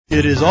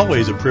It is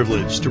always a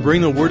privilege to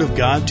bring the Word of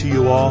God to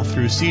you all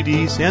through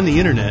CDs and the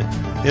Internet,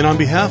 and on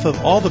behalf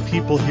of all the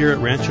people here at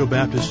Rancho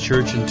Baptist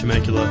Church in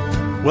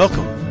Temecula,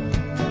 welcome.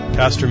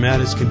 Pastor Matt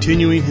is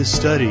continuing his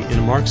study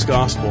in Mark's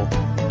Gospel,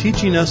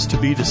 teaching us to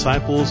be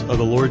disciples of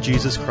the Lord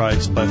Jesus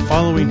Christ by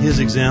following his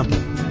example.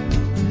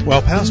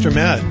 While Pastor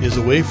Matt is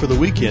away for the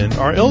weekend,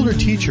 our elder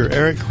teacher,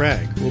 Eric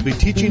Craig, will be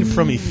teaching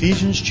from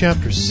Ephesians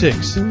chapter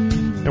 6,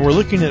 and we're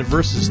looking at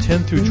verses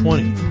 10 through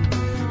 20.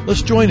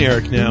 Let's join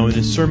Eric now in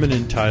his sermon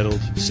entitled,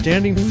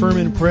 Standing Firm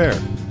in Prayer.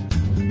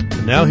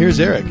 And now here's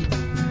Eric.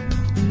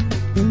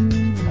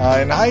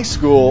 In high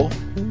school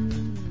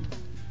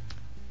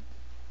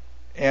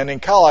and in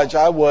college,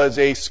 I was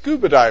a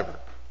scuba diver.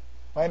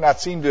 Might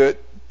not seem to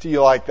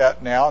you like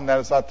that now, and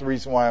that is not the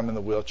reason why I'm in the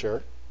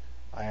wheelchair.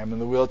 I am in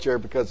the wheelchair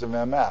because of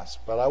MS,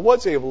 but I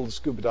was able to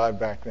scuba dive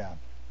back then.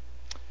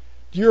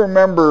 Do you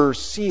remember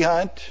Sea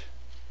Hunt,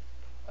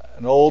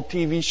 an old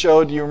TV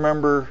show? Do you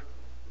remember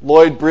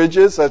Lloyd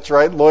Bridges? That's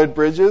right, Lloyd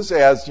Bridges. Do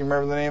you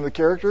remember the name of the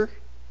character?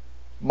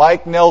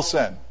 Mike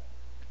Nelson.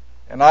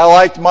 And I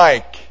liked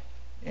Mike.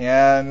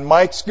 And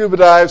Mike scuba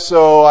dived,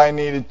 so I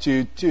needed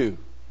to too.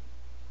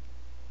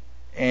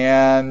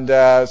 And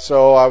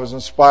so I was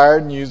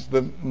inspired and used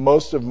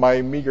most of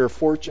my meager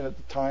fortune at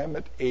the time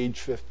at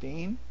age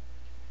 15.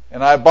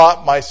 And I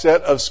bought my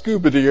set of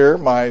scuba gear,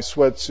 my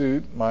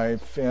sweatsuit, my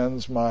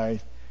fins,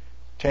 my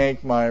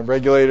tank, my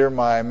regulator,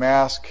 my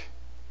mask,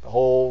 the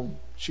whole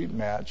shooting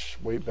match,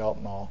 weight belt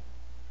and all.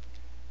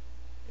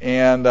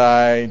 And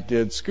I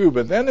did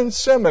scuba. Then in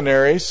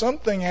seminary,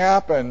 something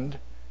happened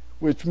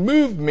which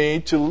moved me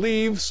to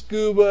leave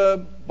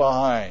scuba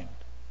behind.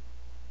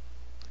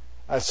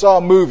 I saw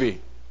a movie,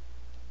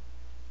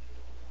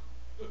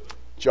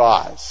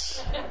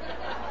 Jaws.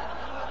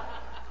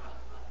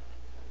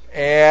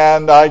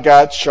 And I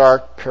got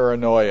shark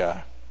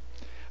paranoia.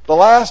 The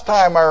last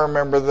time I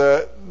remember,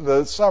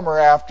 the summer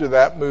after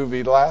that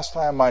movie, the last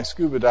time I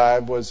scuba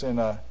dived was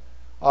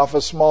off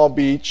a small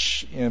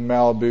beach in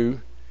Malibu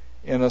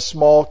in a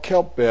small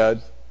kelp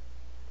bed.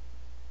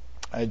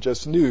 I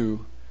just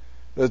knew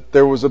that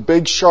there was a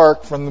big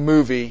shark from the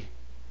movie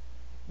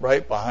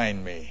right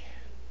behind me,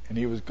 and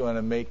he was going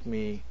to make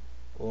me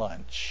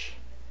lunch.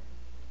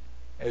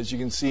 As you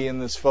can see in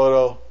this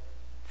photo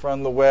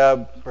from the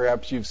web,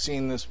 perhaps you've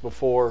seen this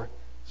before,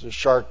 there's a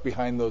shark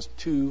behind those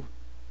two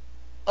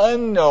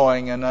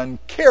unknowing and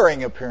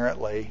uncaring,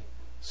 apparently,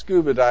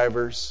 scuba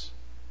divers.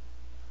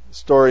 The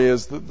story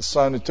is that the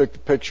son who took the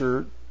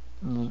picture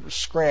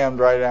scrammed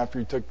right after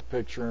he took the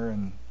picture,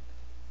 and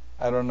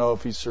I don't know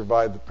if he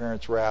survived the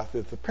parents' wrath,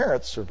 if the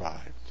parents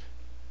survived.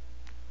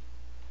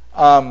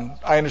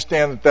 I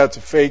understand that that's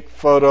a fake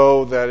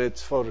photo, that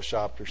it's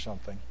photoshopped or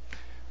something.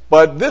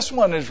 But this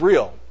one is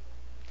real.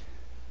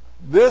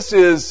 This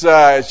is,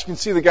 as you can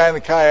see, the guy in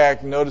the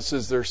kayak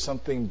notices there's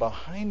something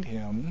behind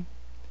him.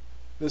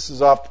 This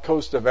is off the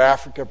coast of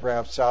Africa,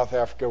 perhaps South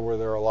Africa, where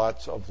there are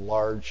lots of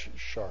large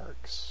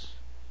sharks.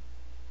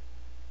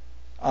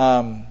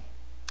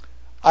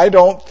 I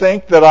don't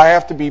think that I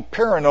have to be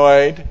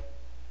paranoid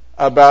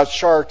about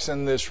sharks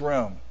in this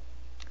room.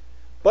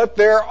 But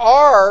there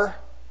are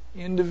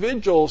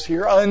individuals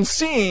here,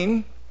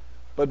 unseen,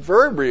 but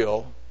very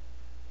real,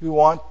 who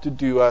want to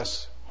do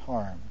us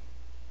harm.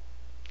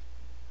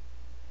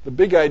 The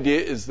big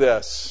idea is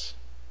this: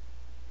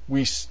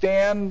 we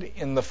stand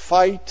in the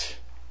fight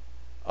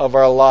of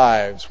our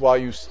lives. While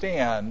you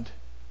stand,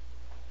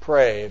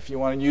 pray. If you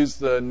want to use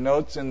the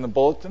notes in the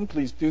bulletin,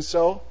 please do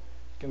so.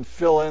 You can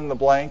fill in the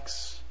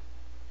blanks.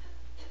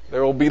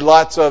 There will be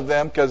lots of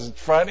them because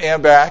it's front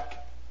and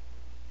back.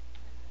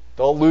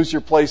 Don't lose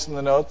your place in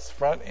the notes,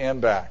 front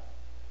and back.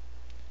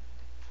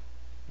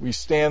 We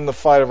stand the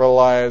fight of our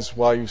lives.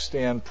 While you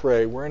stand,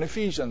 pray. We're in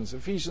Ephesians.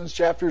 Ephesians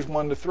chapters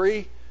 1 to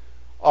 3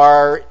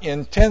 are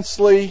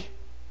intensely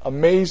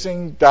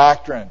amazing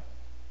doctrine.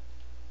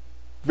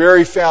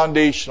 Very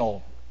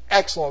foundational.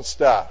 Excellent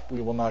stuff.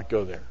 We will not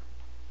go there.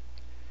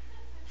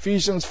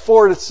 Ephesians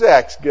 4 to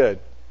 6. Good.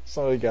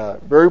 Somebody got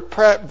it.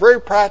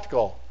 Very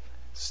practical.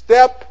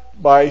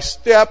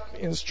 Step-by-step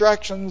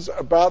instructions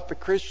about the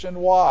Christian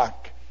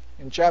walk.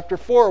 In chapter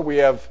 4, we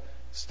have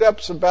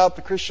steps about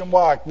the Christian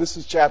walk. This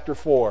is chapter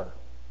 4.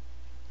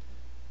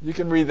 You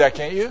can read that,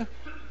 can't you?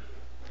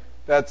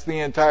 That's the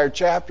entire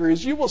chapter.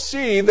 As you will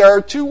see, there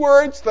are two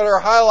words that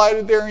are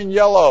highlighted there in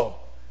yellow.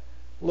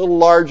 A little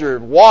larger.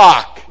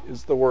 Walk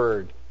is the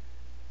word.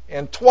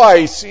 And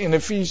twice in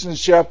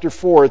Ephesians chapter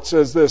 4 it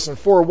says this. In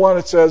 4:1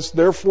 it says,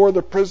 Therefore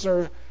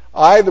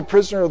I, the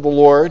prisoner of the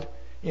Lord,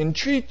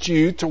 entreat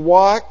you to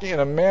walk in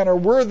a manner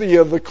worthy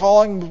of the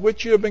calling with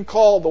which you have been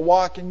called, to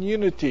walk in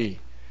unity.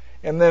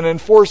 And then in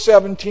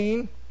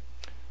 4:17,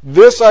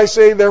 This I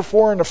say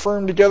therefore and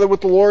affirm together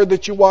with the Lord,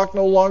 that you walk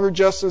no longer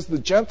just as the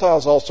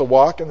Gentiles also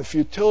walk, in the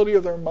futility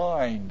of their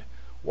mind,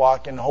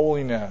 walk in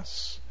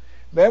holiness.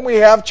 Then we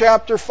have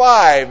chapter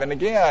 5, and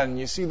again,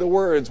 you see the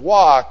words,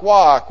 walk,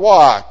 walk,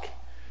 walk.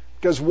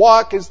 Because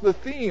walk is the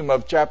theme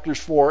of chapters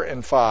 4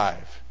 and 5.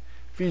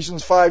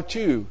 Ephesians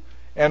 5:2.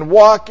 And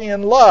walk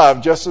in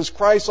love, just as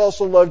Christ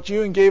also loved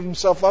you and gave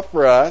himself up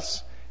for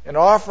us, an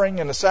offering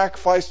and a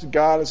sacrifice to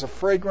God as a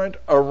fragrant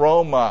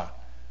aroma.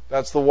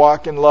 That's the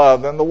walk in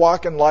love. Then the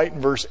walk in light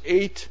in verse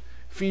 8,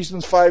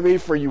 Ephesians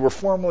 5:8, for you were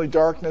formerly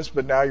darkness,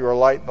 but now you are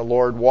light in the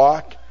Lord.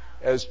 Walk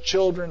as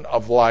children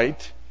of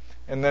light.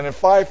 And then in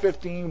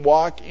 5:15,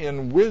 walk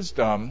in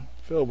wisdom,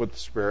 filled with the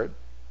Spirit.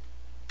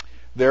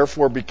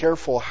 Therefore be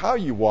careful how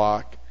you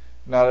walk,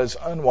 not as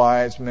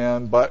unwise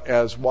men, but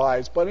as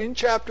wise. But in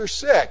chapter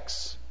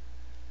 6,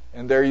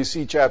 and there you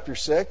see chapter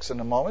 6 in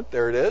a moment,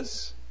 there it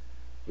is.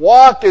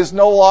 Walk is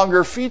no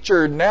longer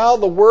featured. Now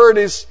the word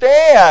is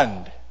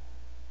stand.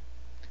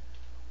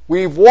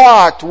 We've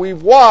walked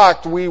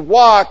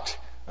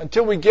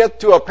until we get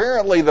to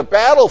apparently the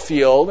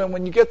battlefield. And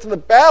when you get to the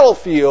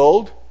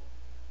battlefield,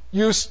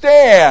 you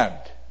stand.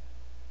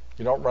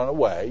 You don't run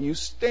away, you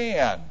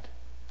stand.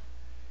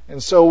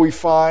 And so we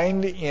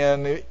find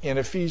in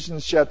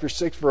Ephesians chapter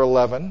 6,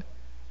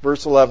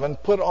 verse 11,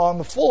 put on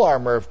the full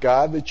armor of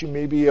God that you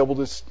may be able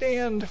to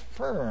stand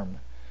firm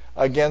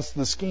against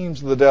the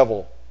schemes of the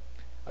devil.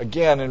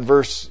 Again, in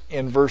verse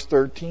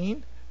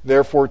 13,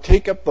 therefore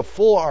take up the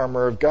full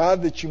armor of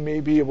God that you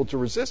may be able to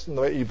resist in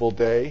the evil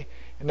day,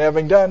 and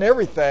having done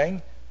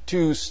everything,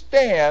 to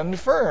stand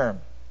firm.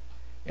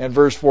 And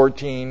verse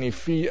 14,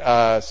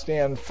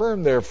 stand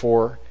firm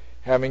therefore,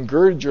 having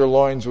girded your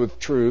loins with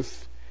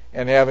truth,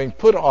 and having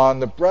put on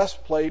the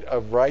breastplate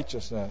of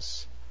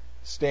righteousness.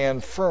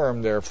 Stand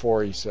firm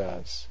therefore, he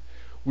says.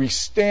 We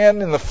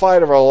stand in the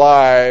fight of our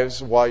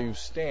lives. While you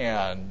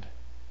stand,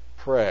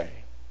 pray.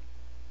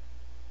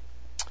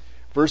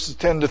 Verses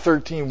 10 to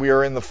 13, we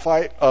are in the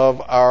fight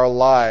of our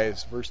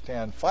lives. Verse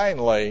 10,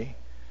 finally,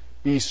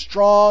 be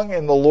strong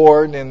in the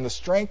Lord and in the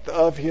strength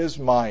of his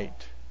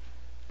might.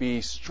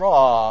 Be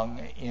strong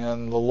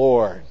in the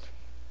Lord.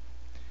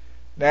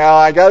 Now,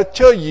 I got to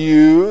tell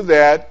you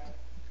that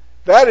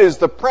is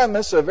the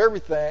premise of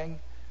everything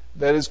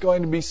that is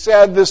going to be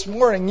said this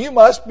morning. You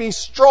must be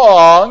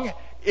strong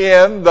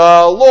in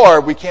the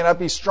Lord. We cannot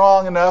be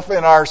strong enough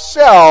in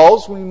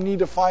ourselves. We need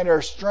to find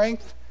our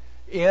strength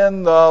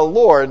in the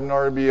Lord in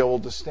order to be able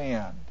to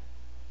stand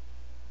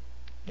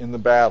in the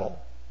battle.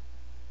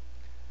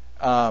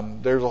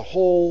 There's a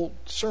whole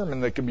sermon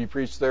that can be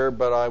preached there,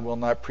 but I will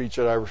not preach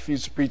it. I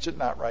refuse to preach it,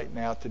 not right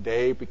now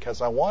today,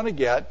 because I want to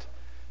get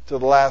to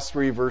the last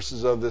 3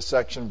 verses of this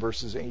section,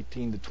 verses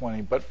 18 to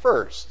 20. But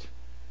first,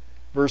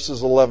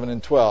 verses 11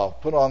 and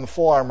 12. Put on the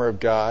full armor of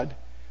God,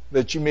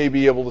 that you may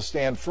be able to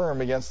stand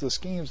firm against the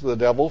schemes of the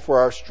devil,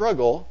 for our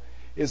struggle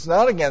is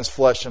not against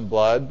flesh and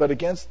blood, but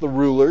against the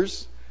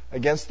rulers,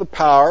 against the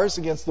powers,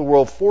 against the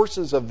world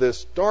forces of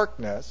this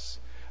darkness,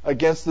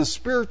 against the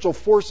spiritual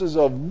forces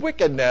of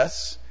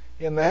wickedness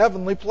in the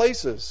heavenly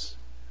places.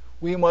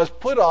 We must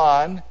put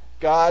on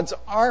God's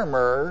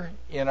armor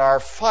in our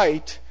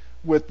fight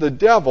with the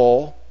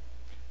devil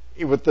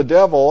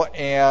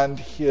and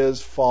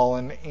his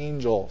fallen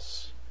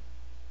angels.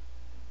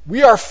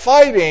 We are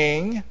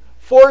fighting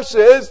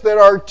forces that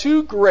are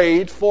too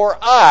great for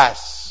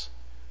us,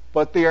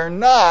 but they are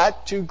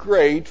not too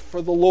great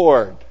for the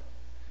Lord.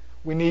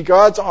 We need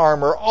God's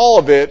armor, all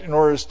of it, in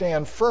order to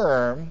stand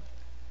firm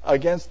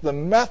against the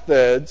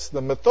methods,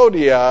 the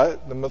methodias,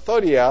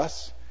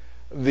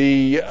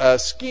 the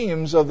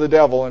schemes of the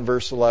devil in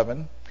verse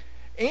 11.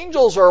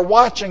 Angels are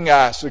watching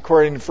us,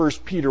 according to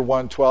 1 Peter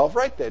 1:12.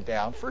 Write that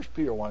down, 1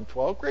 Peter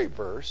 1:12, great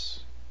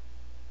verse.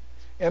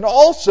 And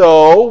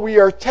also, we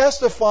are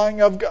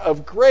testifying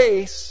of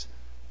grace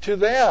to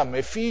them.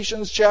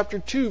 Ephesians chapter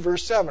 2,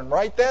 verse 7.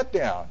 Write that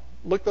down.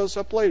 Look those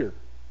up later.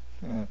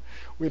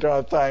 We don't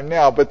have time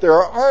now. But there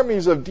are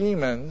armies of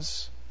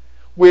demons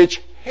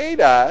which hate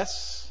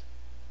us.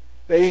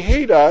 They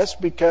hate us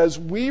because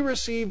we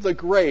receive the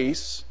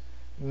grace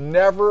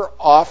never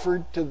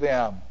offered to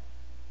them.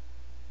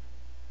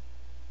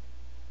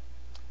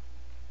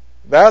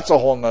 That's a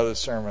whole nother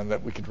sermon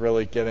that we could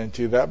really get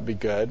into. That would be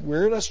good.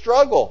 We're in a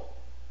struggle.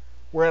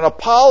 We're in a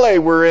parley.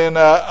 We're in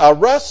a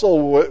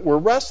wrestle. We're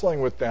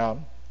wrestling with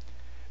them.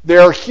 They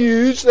are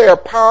huge. They are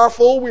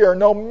powerful. We are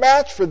no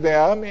match for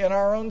them in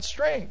our own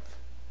strength.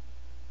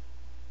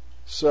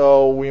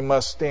 So we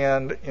must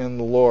stand in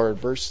the Lord.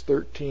 Verse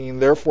 13,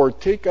 therefore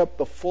take up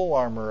the full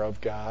armor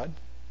of God.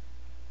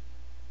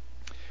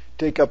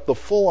 Take up the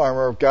full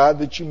armor of God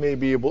that you may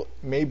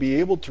be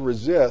able to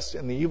resist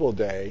in the evil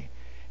day,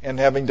 and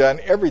having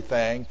done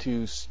everything,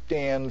 to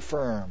stand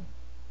firm.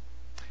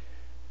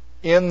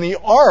 In the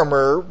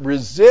armor,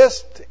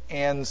 resist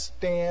and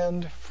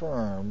stand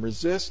firm.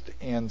 Resist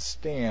and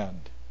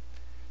stand.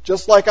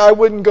 Just like I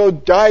wouldn't go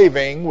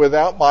diving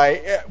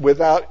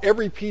without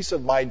every piece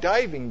of my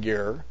diving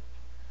gear,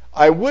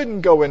 I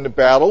wouldn't go into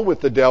battle with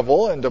the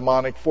devil and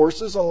demonic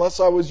forces unless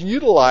I was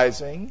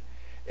utilizing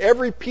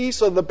every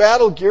piece of the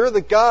battle gear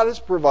that God has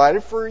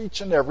provided for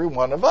each and every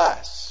one of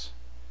us.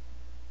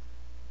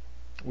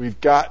 We've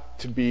got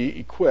to be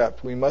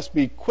equipped. We must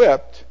be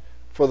equipped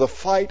for the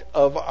fight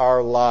of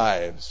our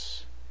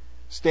lives.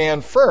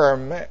 Stand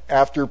firm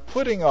after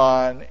putting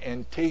on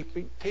and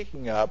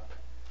taking up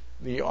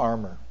the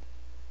armor.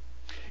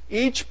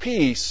 Each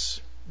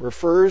piece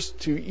refers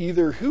to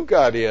either who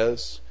God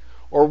is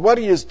or what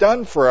He has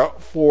done for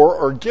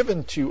or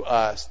given to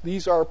us.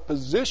 These are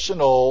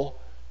positional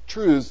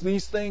truths.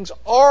 These things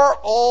are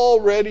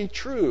already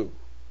true.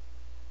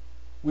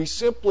 We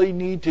simply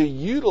need to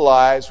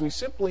utilize, we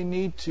simply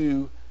need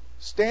to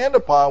stand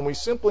upon, we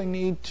simply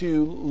need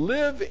to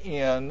live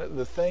in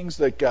the things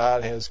that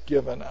God has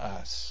given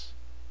us.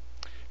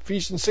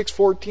 Ephesians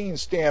 6:14,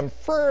 stand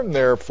firm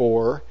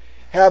therefore,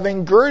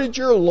 having girded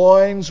your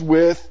loins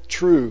with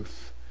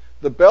truth.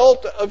 The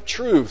belt of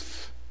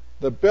truth.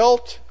 The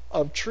belt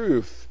of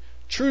truth.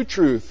 True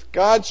truth.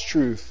 God's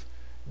truth.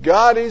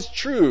 God is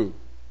true.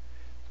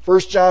 1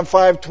 John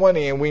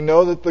 5:20, and we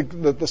know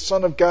that the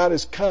Son of God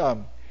has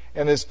come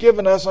and has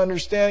given us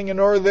understanding in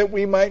order that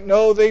we might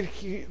know that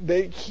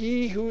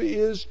he who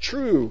is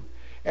true,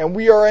 and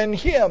we are in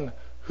Him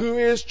who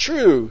is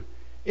true,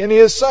 in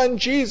His Son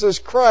Jesus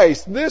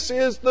Christ. This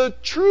is the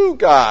true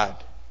God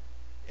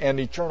and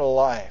eternal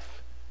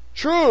life.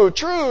 True,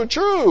 true,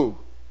 true.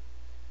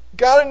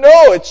 Got to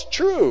know it's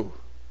true.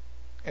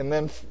 And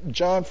then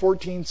John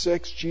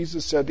 14:6,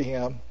 Jesus said to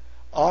him,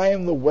 I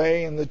am the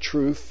way and the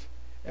truth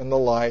and the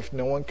life.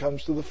 No one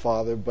comes to the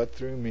Father but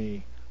through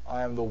me.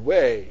 I am the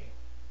way,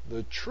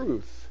 the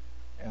truth,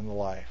 and the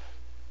life.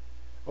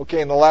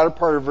 Okay, in the latter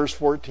part of verse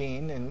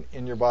 14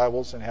 in your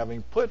Bibles, and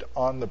having put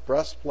on the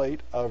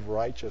breastplate of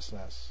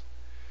righteousness.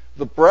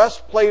 The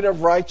breastplate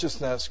of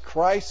righteousness,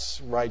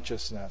 Christ's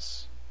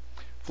righteousness.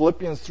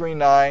 Philippians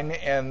 3:9,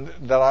 and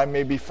that I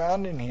may be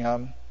found in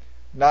Him,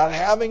 not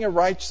having a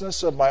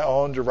righteousness of my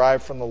own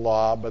derived from the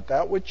law, but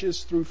that which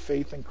is through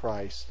faith in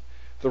Christ,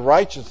 the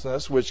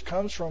righteousness which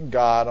comes from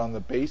God on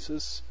the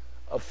basis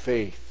of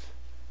faith.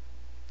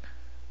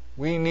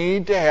 We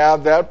need to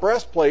have that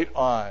breastplate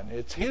on.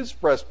 It's His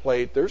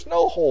breastplate. There's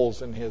no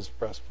holes in His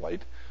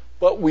breastplate.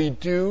 But we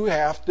do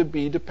have to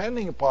be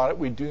depending upon it.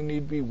 We do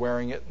need to be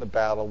wearing it in the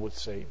battle with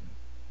Satan.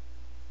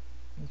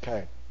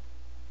 Okay.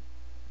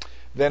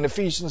 Then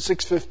Ephesians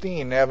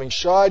 6:15, having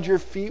shod your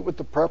feet with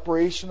the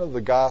preparation of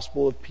the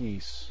gospel of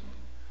peace.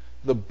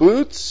 The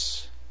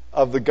boots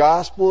of the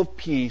gospel of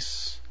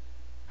peace.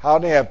 How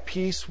to have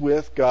peace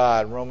with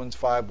God. Romans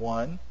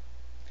 5:1.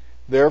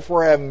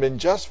 Therefore, having been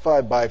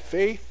justified by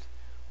faith,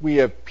 we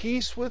have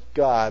peace with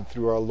God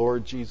through our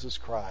Lord Jesus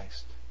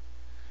Christ.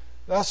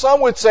 Now,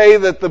 some would say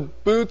that the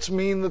boots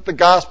mean that the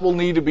gospel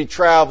need to be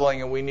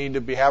traveling and we need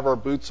to have our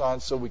boots on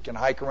so we can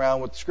hike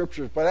around with the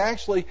Scriptures. But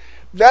actually,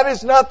 that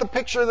is not the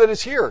picture that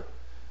is here.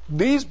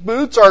 These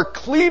boots are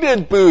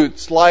cleated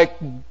boots, like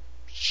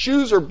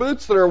shoes or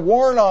boots that are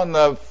worn on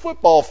the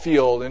football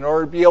field in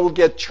order to be able to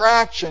get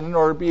traction, in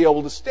order to be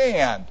able to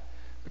stand.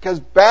 Because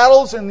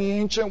battles in the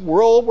ancient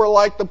world were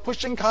like the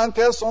pushing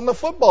contests on the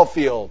football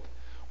field.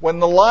 When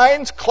the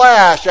lines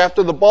clash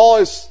after the ball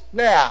is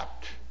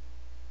snapped,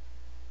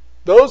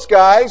 those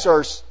guys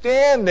are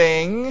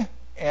standing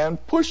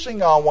and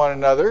pushing on one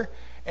another.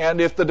 And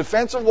if the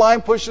defensive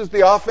line pushes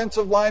the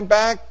offensive line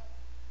back,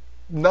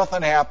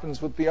 nothing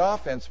happens with the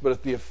offense. But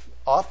if the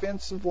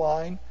offensive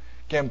line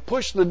can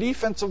push the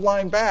defensive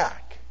line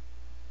back,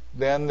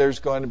 then there's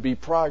going to be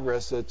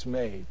progress that's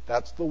made.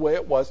 That's the way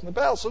it was in the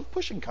battle. So it's a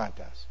pushing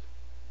contest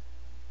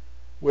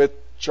with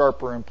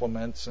sharper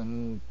implements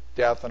and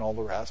death and all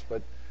the rest.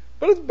 But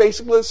it's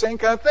basically the same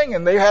kind of thing.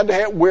 And they had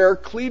to wear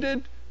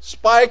cleated,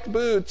 spiked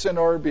boots in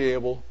order to be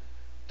able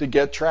to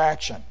get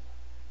traction.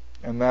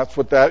 And that's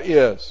what that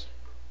is.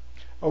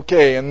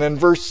 Okay, and then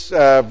verse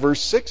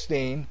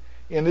 16,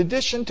 in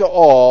addition to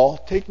all,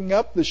 taking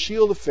up the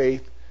shield of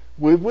faith,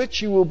 with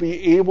which you will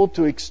be able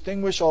to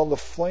extinguish all the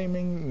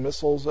flaming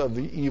missiles of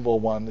the evil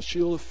one, the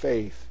shield of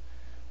faith,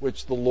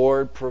 which the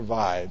Lord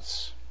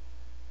provides.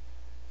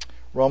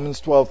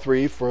 Romans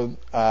 12:3,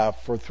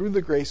 for through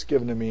the grace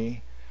given to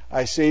me,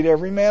 I say to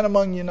every man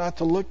among you not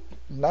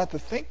to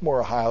think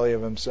more highly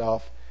of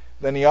himself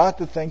than he ought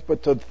to think,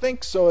 but to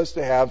think so as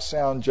to have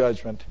sound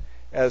judgment,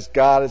 as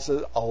God has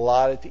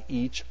allotted to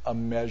each a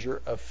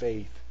measure of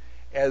faith.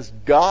 As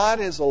God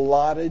has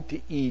allotted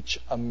to each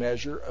a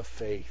measure of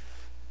faith.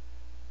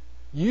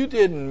 You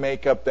didn't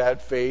make up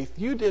that faith.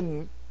 You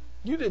didn't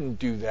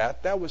do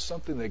that. That was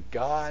something that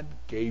God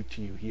gave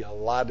to you. He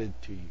allotted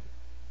to you.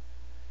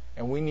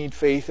 And we need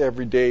faith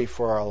every day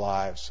for our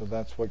lives. So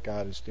that's what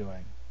God is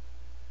doing.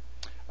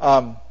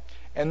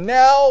 And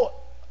now,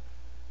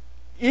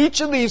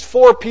 each of these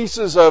 4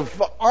 pieces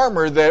of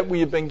armor that we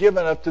have been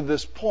given up to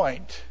this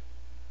point,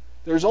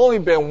 there's only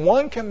been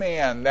one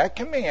command. That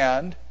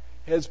command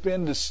has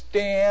been to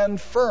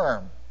stand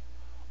firm.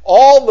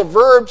 All the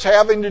verbs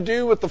having to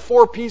do with the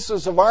 4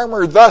 pieces of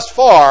armor thus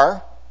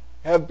far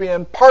have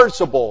been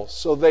participles,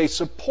 so they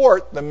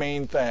support the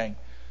main thing.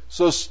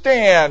 So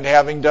stand,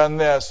 having done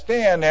this,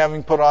 stand,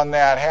 having put on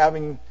that,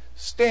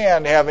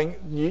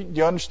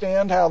 you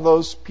understand how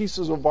those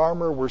pieces of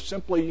armor were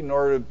simply in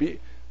order to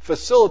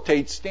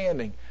facilitate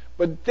standing.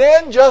 But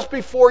then just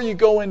before you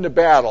go into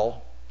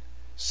battle,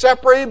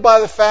 separated by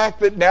the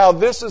fact that now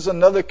this is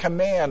another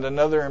command,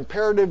 another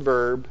imperative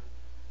verb,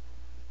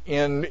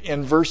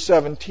 in verse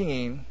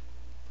 17,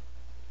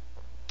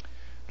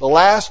 the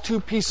last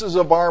 2 pieces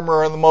of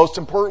armor are the most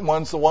important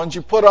ones. The ones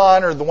you put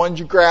on or the ones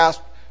you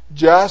grasp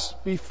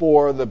just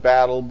before the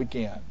battle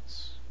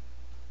begins.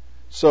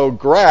 So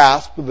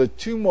grasp the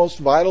two most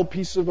vital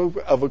pieces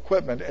of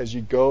equipment as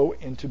you go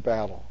into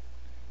battle.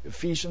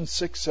 Ephesians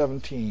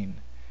 6:17.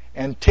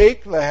 And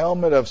take the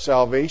helmet of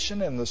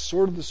salvation and the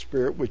sword of the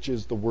Spirit, which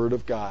is the Word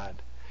of God.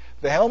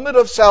 The helmet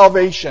of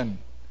salvation,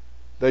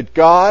 that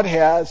God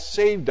has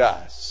saved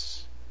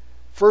us.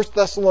 1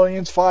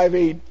 Thessalonians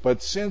 5:8.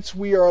 But since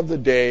we are of the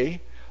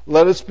day,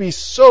 let us be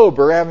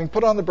sober, having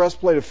put on the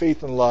breastplate of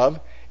faith and love,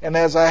 and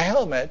as a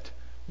helmet,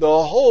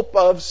 the hope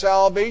of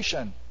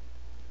salvation.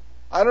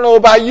 I don't know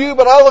about you,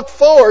 but I look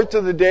forward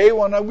to the day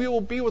when we will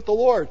be with the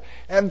Lord.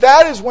 And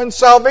that is when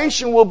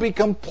salvation will be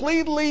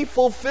completely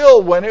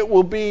fulfilled, when it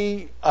will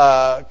be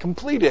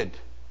completed.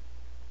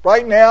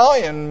 Right now,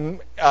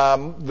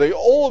 the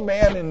old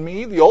man in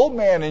me, the old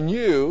man in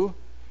you,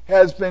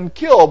 has been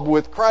killed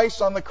with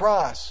Christ on the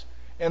cross.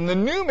 And the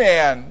new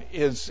man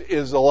is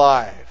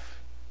alive.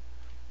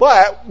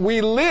 But we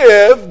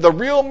live, the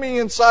real me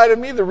inside of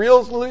me, the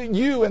real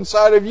you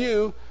inside of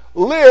you,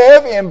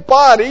 live in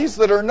bodies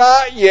that are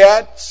not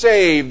yet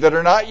saved, that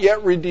are not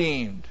yet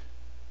redeemed.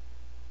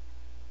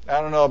 I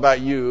don't know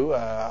about you,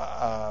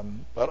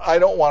 but I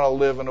don't want to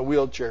live in a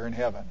wheelchair in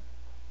heaven.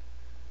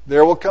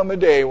 There will come a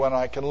day when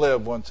I can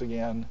live once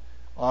again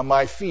on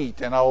my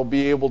feet, and I will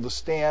be able to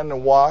stand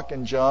and walk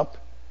and jump,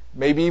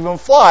 maybe even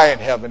fly in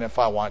heaven if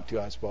I want to,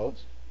 I suppose.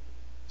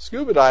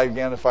 Scuba dive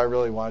again if I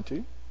really want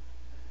to.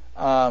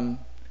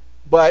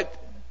 But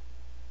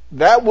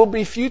that will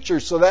be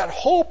future. So that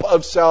hope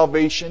of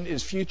salvation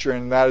is future,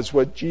 and that is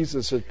what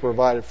Jesus has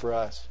provided for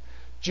us.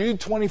 Jude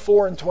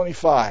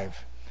 24:25.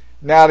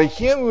 Now to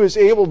him who is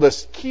able to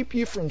keep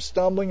you from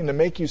stumbling and to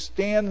make you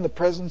stand in the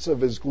presence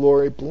of his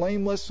glory,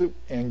 blameless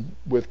and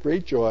with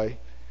great joy,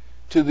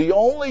 to the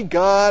only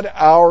God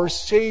our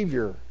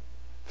Savior,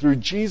 through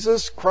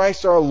Jesus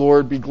Christ our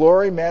Lord, be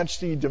glory,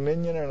 majesty,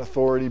 dominion, and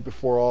authority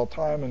before all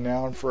time and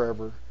now and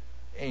forever.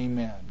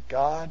 Amen.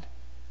 God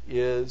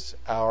is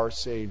our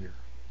Savior.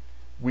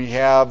 We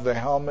have the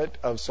helmet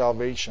of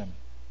salvation.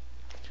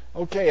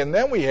 Okay, and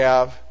then we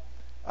have,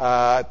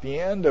 at the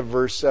end of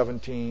verse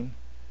 17,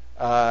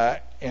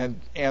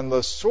 and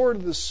the sword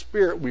of the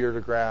Spirit we are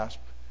to grasp,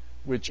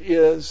 which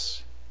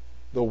is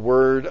the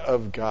Word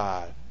of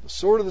God. The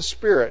sword of the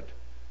Spirit,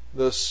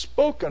 the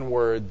spoken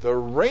word, the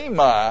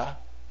rhema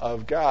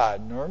of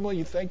God. Normally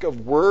you think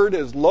of word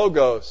as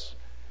logos.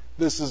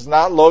 This is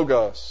not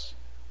logos.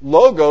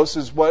 Logos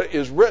is what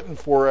is written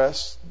for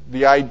us,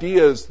 the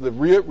ideas, the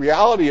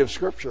reality of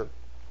Scripture.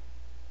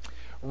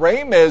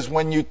 Rhema is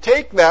when you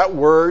take that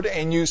word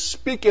and you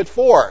speak it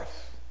forth.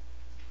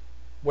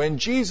 When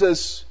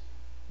Jesus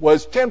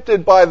was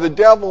tempted by the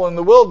devil in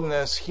the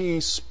wilderness, he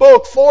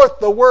spoke forth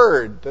the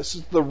word. This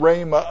is the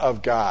rhema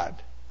of God.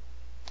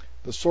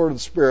 The sword of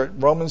the Spirit.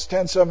 Romans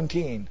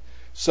 10:17.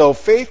 So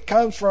faith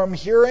comes from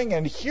hearing,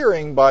 and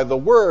hearing by the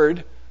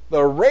word, the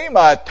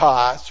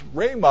rhematos,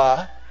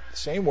 rhema,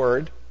 same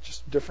word,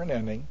 just different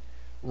ending,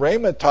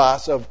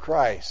 rhematos of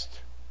Christ.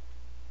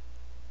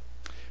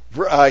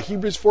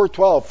 Hebrews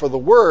 4:12, for the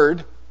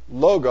word,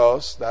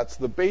 logos, that's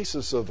the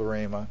basis of the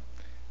rhema.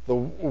 The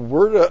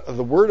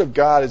word of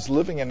God is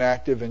living and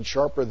active and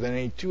sharper than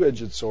any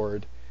two-edged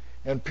sword,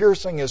 and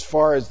piercing as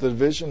far as the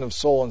division of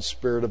soul and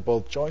spirit, of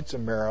both joints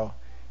and marrow,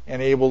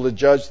 and able to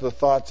judge the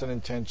thoughts and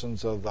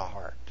intentions of the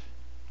heart.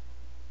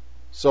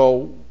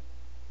 So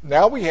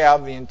now we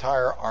have the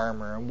entire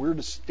armor, and we're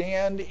to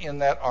stand in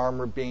that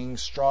armor being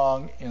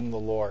strong in the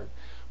Lord.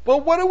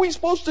 But what are we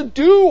supposed to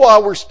do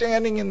while we're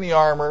standing in the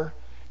armor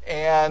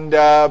and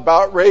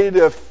about ready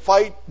to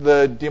fight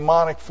the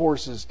demonic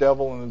forces,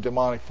 devil and the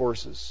demonic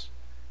forces?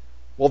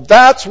 Well,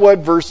 that's what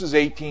verses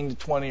 18 to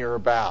 20 are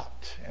about.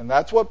 And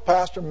that's what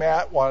Pastor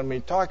Matt wanted me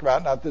to talk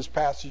about, not this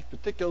passage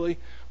particularly,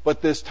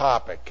 but this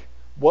topic.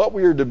 What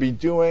we are to be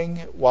doing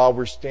while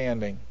we're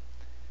standing.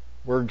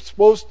 We're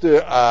supposed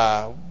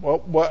to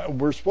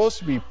we're supposed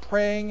to be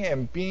praying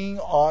and being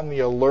on the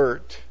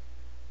alert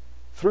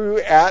through,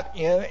 at,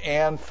 in,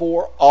 and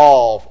for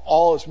all.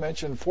 All is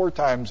mentioned 4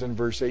 times in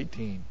verse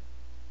 18.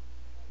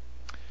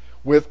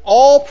 With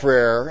all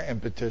prayer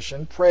and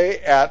petition, pray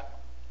at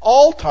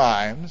all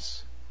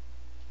times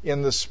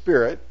in the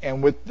Spirit,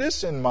 and with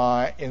this in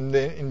mind,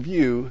 in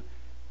view,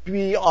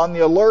 be on the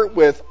alert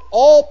with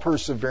all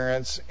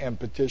perseverance and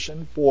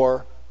petition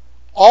for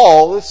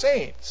all the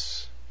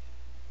saints.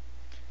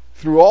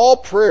 Through all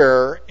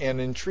prayer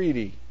and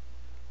entreaty.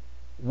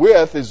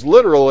 With is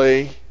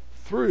literally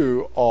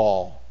through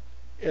all.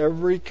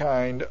 Every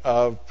kind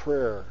of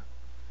prayer.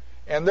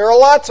 And there are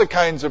lots of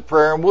kinds of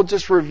prayer, and we'll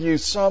just review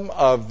some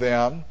of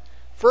them.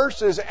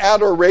 First is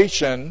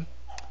adoration,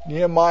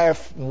 Nehemiah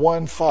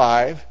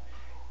 1:5.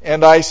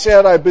 And I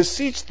said, I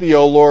beseech thee,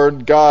 O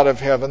Lord God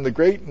of heaven, the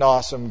great and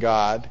awesome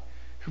God,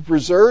 who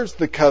preserves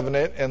the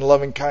covenant and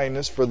loving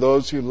kindness for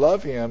those who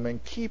love him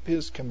and keep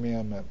his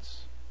commandments.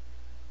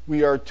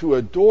 We are to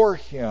adore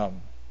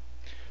him.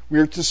 We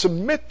are to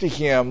submit to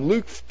him.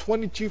 Luke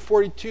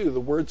 22:42, the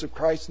words of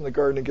Christ in the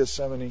Garden of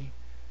Gethsemane.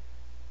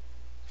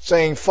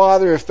 saying,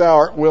 Father, if thou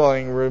art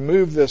willing,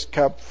 remove this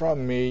cup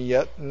from me,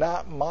 yet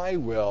not my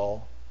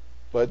will,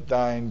 but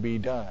thine be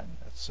done.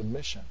 That's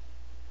submission.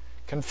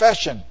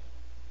 Confession.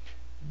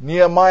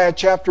 Nehemiah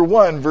chapter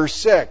 1, verse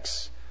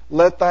 6.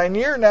 Let thine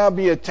ear now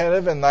be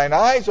attentive, and thine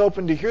eyes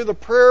open to hear the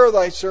prayer of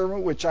thy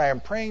servant, which I am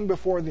praying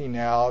before thee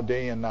now,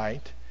 day and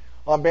night,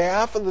 on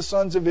behalf of the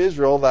sons of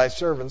Israel, thy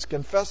servants,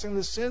 confessing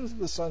the sins of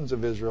the sons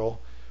of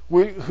Israel,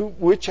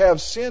 which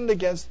have sinned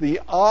against thee.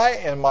 I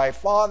and my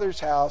father's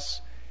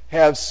house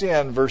have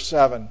sinned. Verse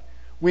 7.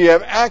 We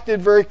have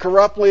acted very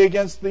corruptly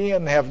against thee,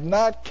 and have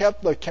not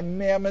kept the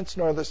commandments,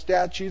 nor the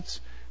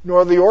statutes,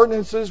 nor the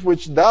ordinances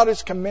which thou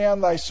didst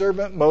command thy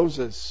servant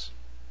Moses.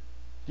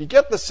 You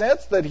get the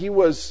sense that he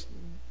was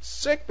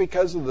sick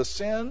because of the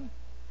sin,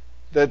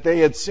 that they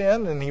had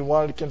sinned, and he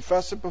wanted to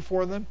confess it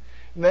before them.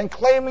 And then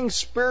claiming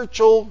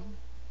spiritual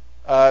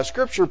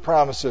scripture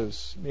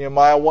promises.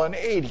 Nehemiah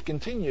 1:8, he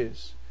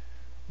continues.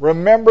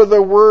 Remember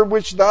the word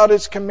which thou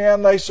didst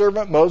command thy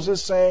servant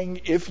Moses,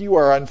 saying, if you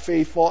are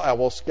unfaithful, I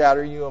will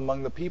scatter you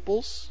among the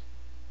peoples.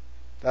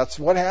 That's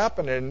what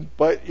happened.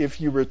 But if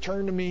you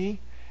return to me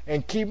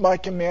and keep my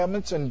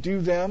commandments and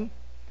do them,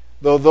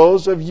 though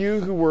those of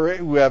you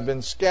who have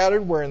been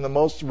scattered were in the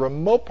most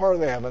remote part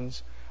of the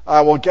heavens,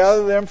 I will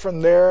gather them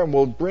from there and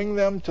will bring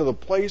them to the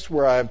place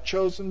where I have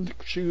chosen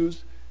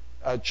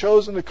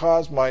to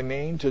cause my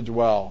name to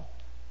dwell.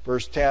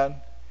 Verse 10.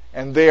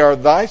 And they are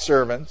thy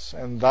servants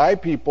and thy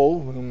people,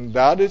 whom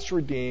thou didst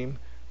redeem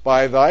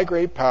by thy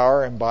great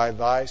power and by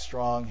thy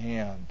strong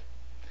hand.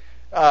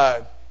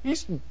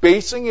 He's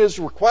basing his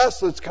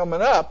request that's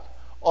coming up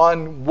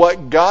on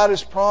what God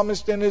has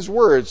promised in his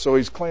word. So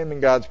he's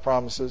claiming God's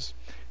promises.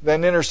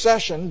 Then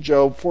intercession,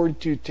 Job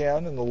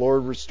 42:10, and the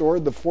Lord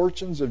restored the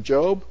fortunes of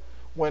Job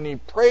when he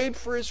prayed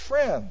for his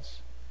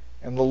friends.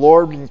 And the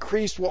Lord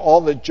increased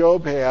all that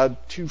Job had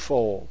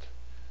twofold.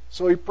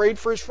 So he prayed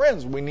for his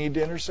friends. We need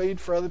to intercede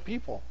for other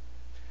people.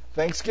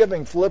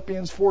 Thanksgiving,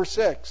 Philippians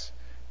 4:6.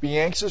 Be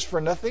anxious for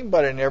nothing,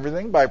 but in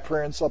everything, by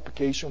prayer and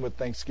supplication with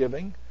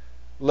thanksgiving.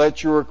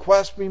 Let your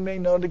requests be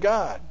made known to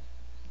God.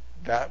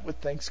 That with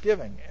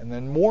thanksgiving. And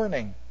then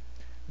mourning.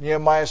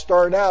 Nehemiah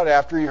started out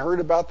after he heard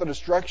about the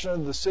destruction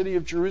of the city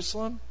of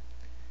Jerusalem.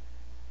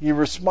 He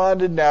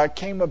responded, now it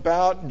came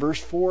about, in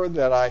verse 4,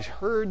 that when I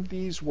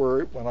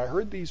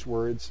heard these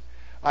words,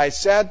 I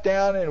sat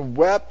down and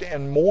wept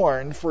and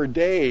mourned for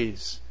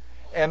days.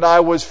 And I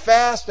was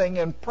fasting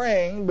and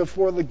praying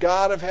before the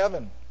God of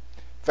heaven.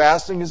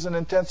 Fasting is an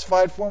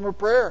intensified form of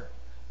prayer.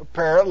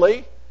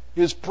 Apparently,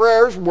 his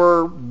prayers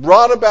were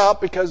brought about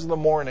because of the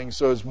mourning,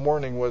 so his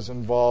mourning was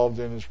involved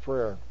in his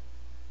prayer.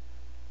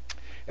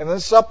 And then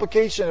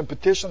supplication and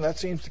petition, that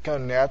seems to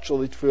come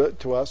naturally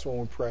to us when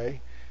we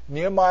pray.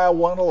 Nehemiah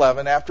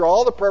 1:11, after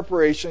all the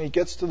preparation, he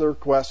gets to the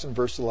request in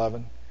verse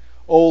 11.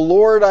 O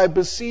Lord, I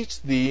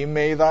beseech thee,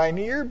 may thine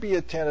ear be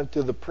attentive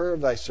to the prayer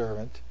of thy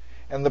servant,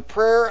 and the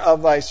prayer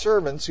of thy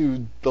servants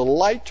who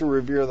delight to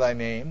revere thy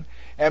name,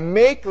 and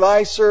make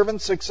thy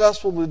servant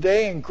successful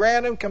today, and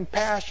grant him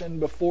compassion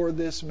before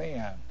this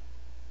man.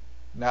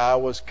 Now I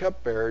was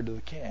cupbearer to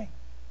the king.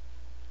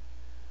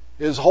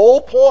 His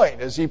whole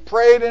point, as he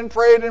prayed and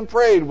prayed and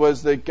prayed,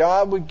 was that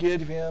God would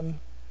give him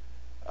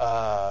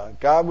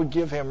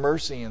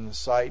mercy in the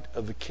sight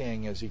of the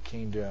king as he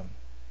came to him.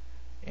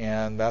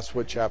 And that's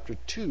what chapter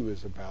 2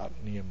 is about,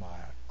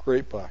 Nehemiah.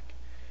 Great book.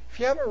 If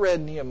you haven't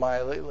read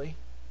Nehemiah lately,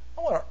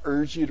 I want to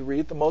urge you to read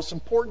it. The most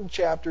important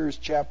chapter is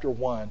chapter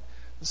 1.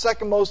 The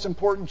second most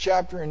important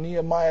chapter in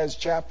Nehemiah is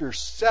chapter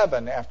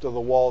 7 after the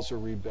walls are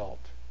rebuilt.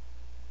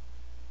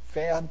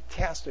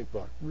 Fantastic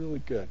book.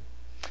 Really good.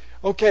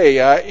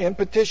 Okay, in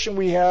petition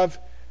we have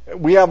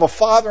a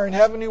Father in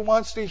heaven who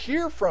wants to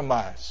hear from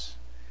us.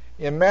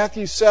 In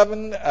Matthew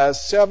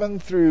 7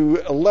 through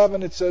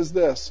 11 it says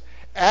this.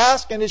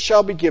 Ask and it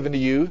shall be given to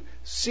you.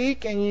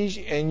 Seek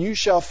and you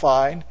shall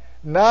find.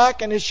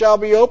 Knock and it shall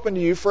be opened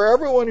to you. For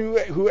everyone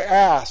who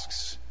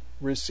asks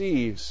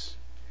receives.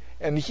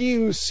 And he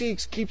who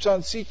seeks keeps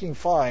on seeking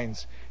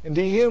finds. And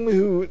to him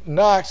who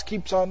knocks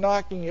keeps on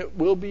knocking, it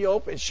will be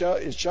open.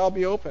 It shall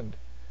be opened.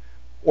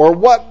 Or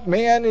what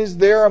man is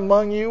there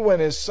among you when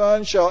his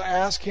son shall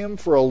ask him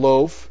for a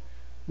loaf,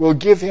 will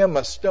give him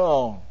a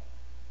stone?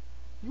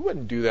 You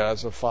wouldn't do that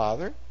as a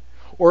father.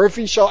 Or if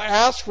he shall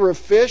ask for a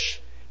fish,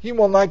 he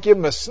will not give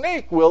him a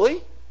snake, will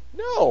he?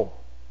 No.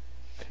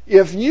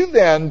 If you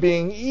then,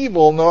 being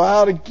evil, know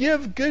how to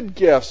give good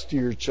gifts to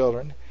your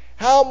children,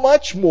 how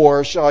much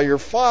more shall your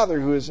Father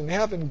who is in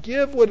heaven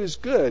give what is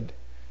good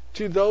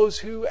to those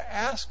who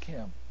ask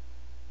him?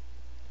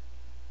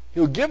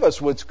 He'll give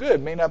us what's good.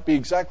 It may not be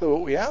exactly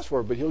what we ask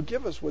for, but he'll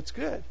give us what's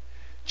good.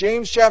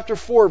 James chapter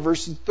 4,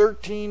 verses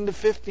 13 to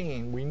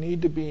 15. We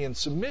need to be in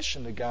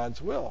submission to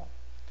God's will.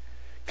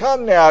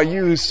 Come now,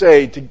 you who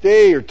say,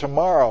 today or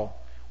tomorrow,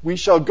 we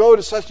shall go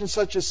to such and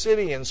such a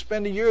city and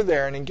spend a year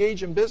there and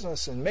engage in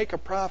business and make a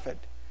profit.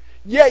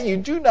 Yet you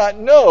do not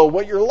know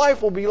what your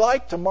life will be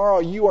like tomorrow.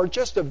 You are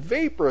just a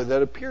vapor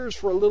that appears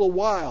for a little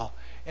while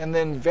and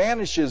then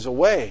vanishes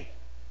away.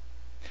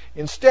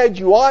 Instead,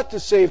 you ought to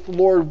say, if the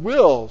Lord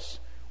wills,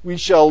 we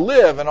shall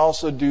live and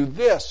also do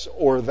this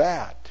or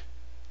that.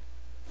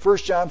 1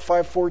 John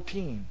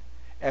 5:14.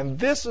 And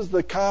this is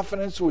the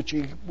confidence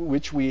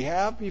which we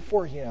have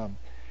before Him,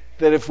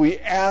 that if we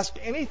ask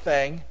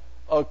anything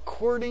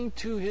according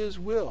to His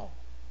will,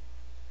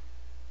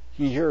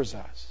 He hears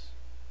us.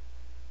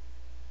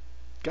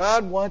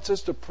 God wants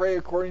us to pray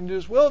according to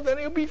His will, then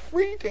He'll be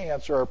free to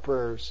answer our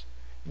prayers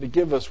and to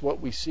give us what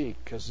we seek,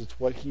 because it's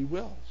what He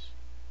wills.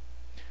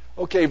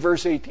 Okay,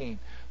 verse 18.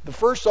 The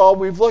first all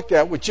we've looked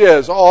at, which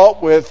is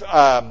all with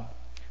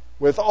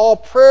all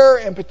prayer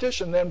and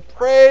petition, then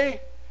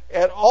pray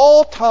at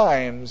all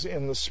times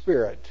in the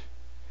Spirit,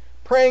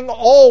 praying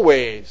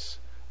always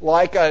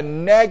like a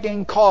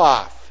nagging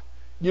cough.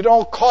 You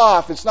don't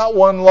cough. It's not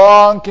one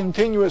long,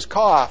 continuous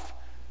cough.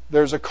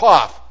 There's a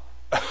cough.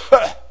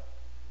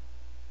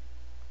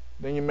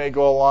 Then you may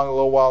go along a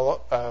little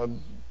while, a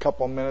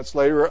couple of minutes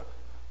later.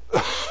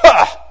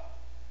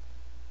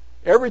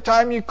 Every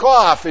time you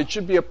cough, it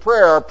should be a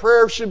prayer. A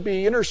prayer should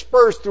be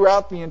interspersed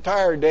throughout the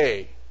entire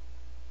day.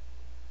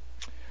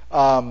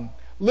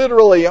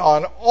 Literally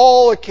on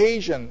all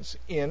occasions,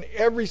 in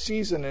every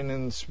season and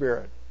in the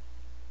Spirit.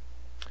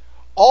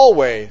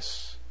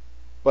 Always,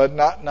 but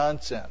not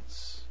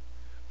nonsense.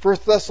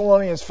 1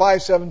 Thessalonians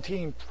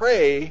 5:17,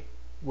 pray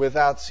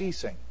without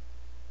ceasing.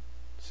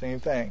 Same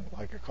thing,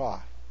 like a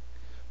cough.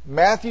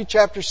 Matthew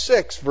chapter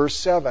 6, verse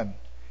 7,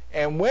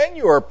 and when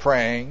you are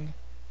praying,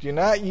 do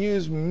not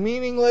use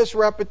meaningless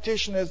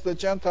repetition as the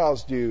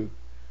Gentiles do,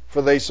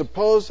 for they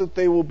suppose that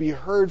they will be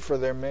heard for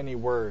their many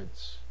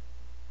words.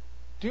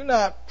 Do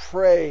not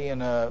pray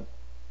in a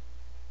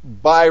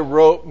by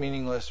rote,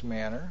 meaningless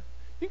manner.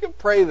 You can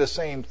pray the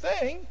same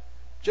thing.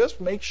 Just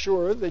make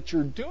sure that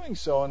you're doing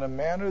so in a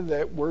manner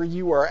that where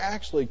you are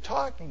actually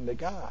talking to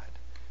God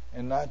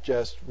and not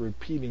just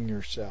repeating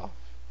yourself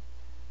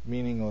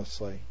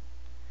meaninglessly.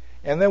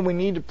 And then we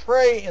need to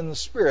pray in the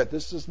Spirit.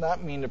 This does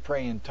not mean to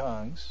pray in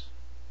tongues.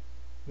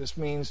 This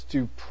means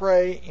to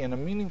pray in a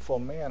meaningful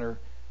manner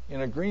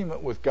in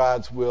agreement with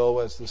God's will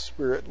as the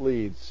Spirit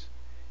leads.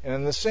 And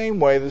in the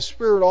same way, the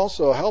Spirit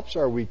also helps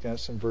our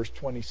weakness in verse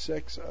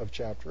 26 of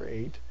chapter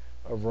 8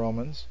 of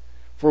Romans.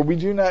 For we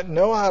do not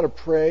know how to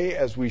pray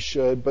as we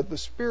should, but the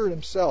Spirit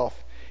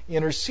Himself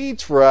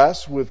intercedes for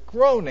us with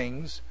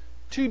groanings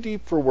too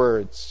deep for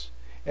words.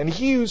 And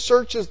He who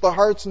searches the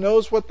hearts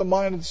knows what the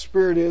mind of the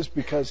Spirit is,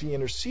 because He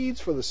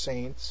intercedes for the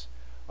saints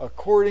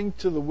according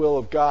to the will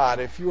of God.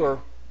 If you are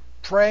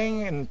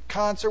praying in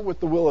concert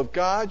with the will of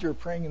God, you're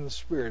praying in the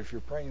Spirit. If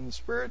you're praying in the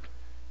Spirit,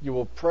 you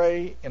will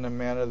pray in a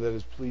manner that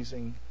is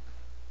pleasing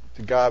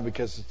to God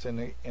because it's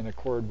in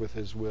accord with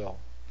His will.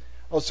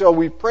 Also,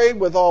 we prayed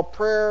with all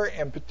prayer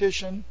and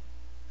petition,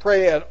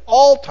 pray at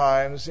all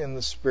times in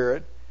the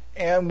Spirit,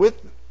 and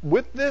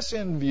with this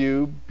in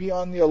view, be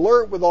on the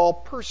alert with all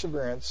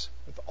perseverance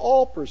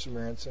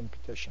and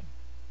petition.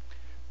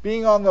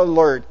 Being on the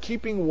alert,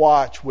 keeping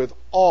watch with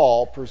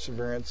all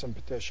perseverance and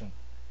petition.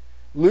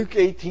 Luke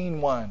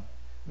 18:1.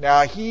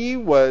 Now He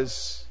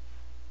was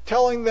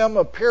telling them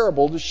a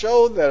parable to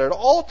show that at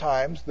all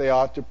times they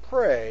ought to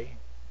pray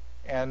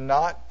and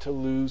not to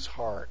lose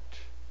heart.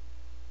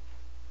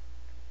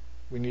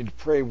 We need to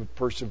pray with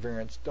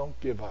perseverance. Don't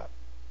give up.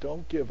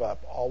 Don't give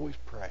up. Always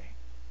pray.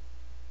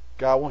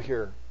 God will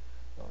hear.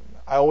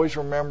 I always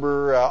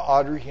remember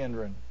Audrey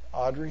Hendren.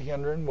 Audrey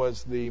Hendren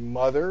was the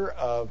mother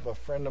of a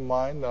friend of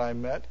mine that I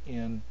met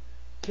in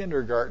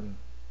kindergarten.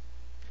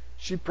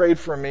 She prayed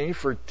for me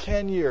for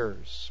 10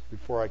 years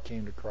before I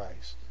came to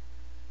Christ.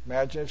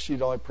 Imagine if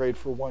she'd only prayed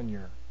for 1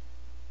 year,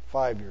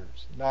 5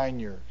 years, 9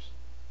 years.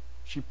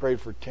 She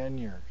prayed for 10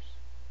 years,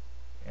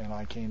 and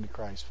I came to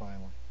Christ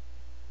finally.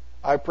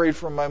 I prayed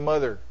for my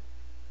mother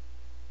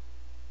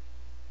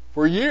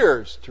for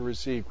years to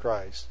receive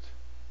Christ.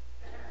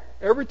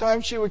 Every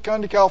time she would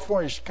come to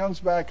California, she comes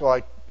back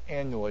like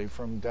annually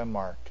from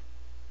Denmark.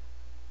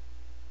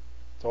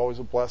 It's always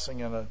a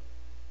blessing and a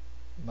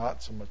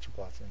not so much a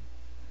blessing.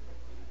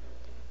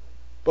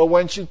 But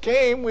when she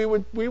came, we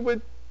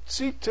would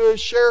seek to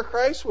share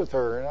Christ with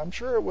her, and I'm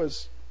sure it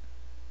was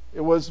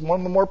one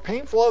of the more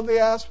painful of the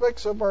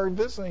aspects of our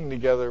visiting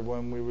together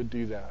when we would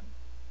do that.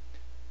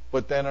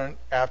 But then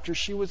after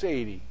she was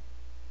 80,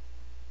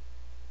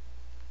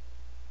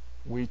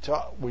 we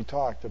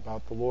talked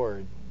about the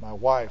Lord. My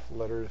wife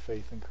led her to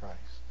faith in Christ.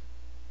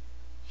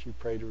 She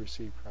prayed to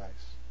receive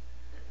Christ.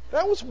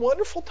 That was a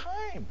wonderful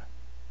time.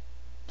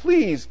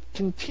 Please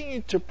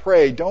continue to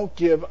pray. Don't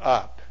give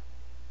up.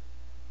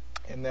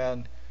 And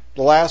then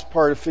the last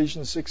part,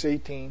 Ephesians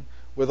 6:18,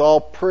 with all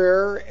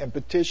prayer and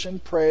petition,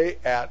 pray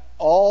at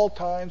all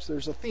times.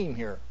 There's a theme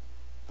here.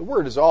 The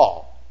word is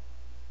all.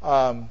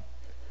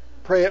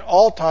 Pray at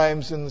all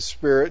times in the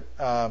Spirit,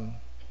 and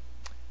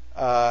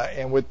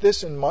with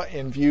this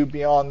in view,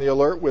 be on the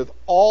alert with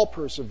all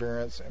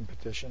perseverance and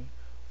petition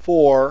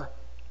for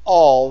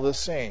all the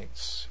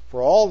saints.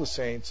 For all the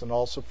saints and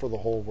also for the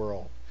whole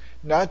world.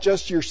 Not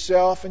just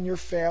yourself and your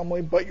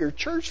family, but your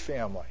church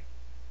family.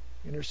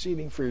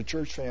 Interceding for your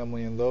church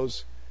family and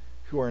those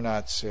who are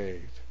not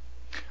saved.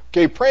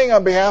 Okay, praying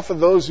on behalf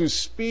of those who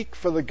speak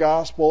for the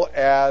gospel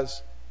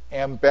as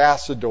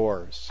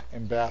ambassadors.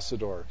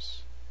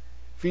 Ambassadors.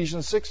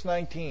 Ephesians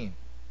 6:19.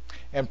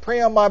 And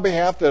pray on my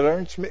behalf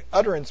that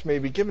utterance may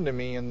be given to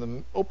me in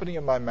the opening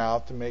of my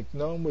mouth to make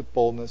known with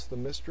boldness the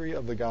mystery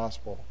of the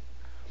gospel.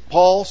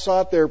 Paul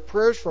sought their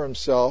prayers for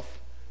himself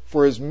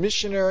for his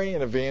missionary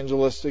and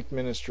evangelistic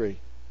ministry.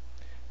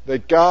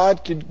 That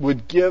God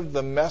would give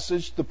the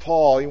message to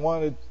Paul. He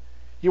wanted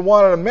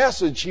a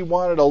message. He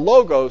wanted a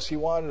logos. He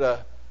wanted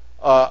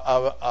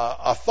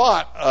a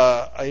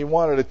thought. He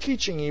wanted a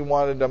teaching. He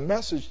wanted a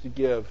message to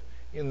give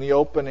in the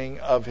opening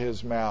of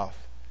his mouth.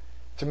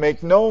 To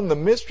make known the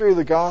mystery of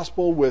the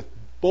gospel with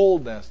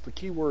boldness. The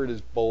key word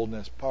is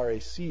boldness,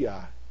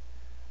 parousia.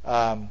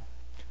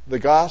 The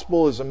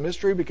gospel is a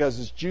mystery because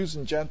it's Jews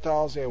and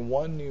Gentiles and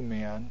one new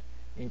man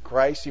in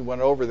Christ. He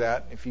went over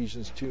that in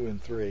Ephesians 2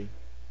 and 3.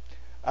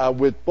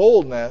 With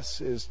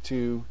boldness is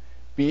to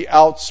be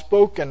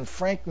outspoken,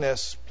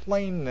 frankness,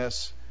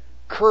 plainness,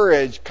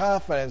 courage,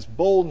 confidence,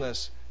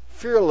 boldness,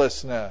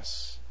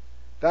 fearlessness.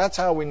 That's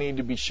how we need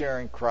to be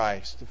sharing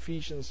Christ.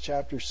 Ephesians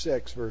chapter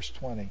 6, verse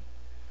 20.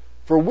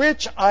 For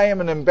which I am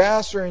an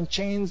ambassador in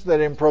chains, that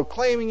in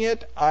proclaiming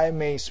it I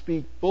may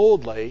speak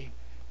boldly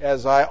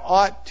as I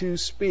ought to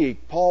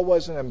speak. Paul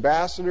was an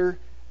ambassador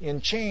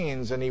in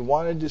chains, and he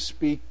wanted to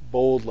speak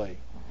boldly.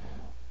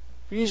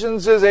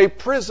 Ephesians is a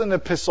prison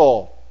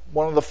epistle,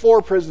 one of the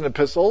 4 prison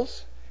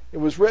epistles. It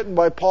was written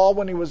by Paul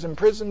when he was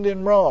imprisoned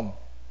in Rome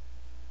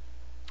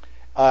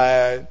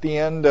at the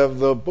end of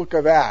the book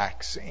of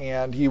Acts.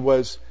 And he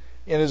was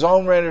in his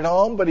own rented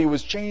home, but he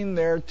was chained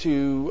there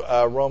to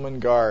Roman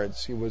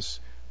guards. He was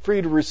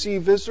free to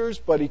receive visitors,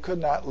 but he could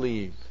not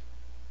leave.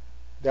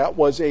 That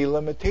was a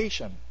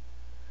limitation.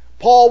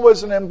 Paul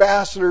was an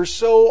ambassador,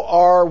 so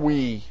are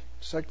we.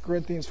 2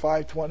 Corinthians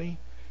 5:20.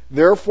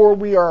 Therefore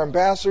we are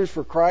ambassadors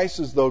for Christ,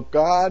 as though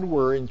God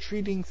were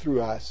entreating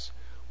through us.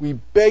 We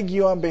beg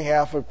you on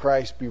behalf of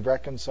Christ, be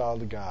reconciled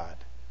to God.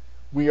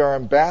 We are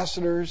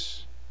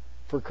ambassadors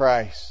for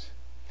Christ.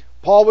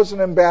 Paul was an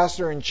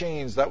ambassador in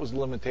chains. That was a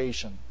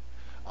limitation.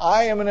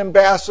 I am an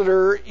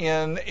ambassador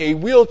in a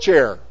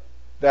wheelchair.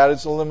 That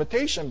is a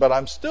limitation, but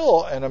I'm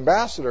still an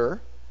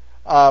ambassador.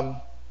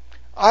 My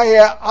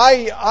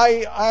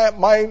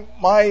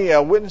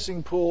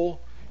witnessing pool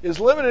is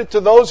limited to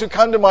those who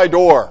come to my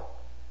door.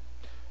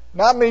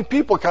 Not many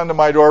people come to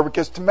my door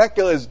because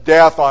Temecula is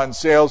death on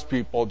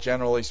salespeople,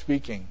 generally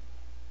speaking.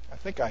 I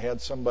think I had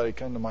somebody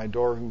come to my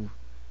door who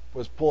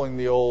was pulling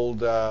the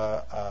old,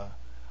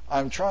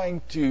 I'm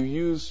trying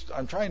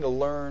to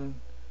learn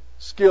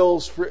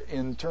skills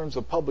in terms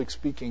of public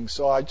speaking,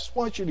 so I just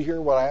want you to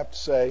hear what I have to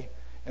say,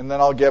 and then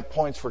I'll get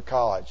points for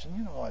college.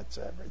 And it's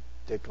a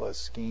ridiculous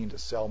scheme to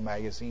sell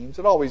magazines.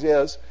 It always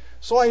is.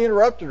 So I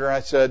interrupted her and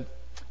I said,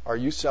 are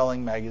you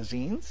selling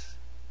magazines?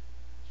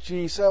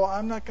 She said, well,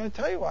 I'm not going to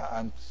tell you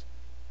why.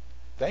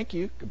 Thank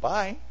you.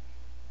 Goodbye.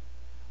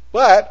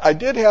 But I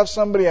did have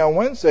somebody on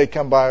Wednesday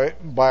come by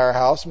our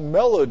house,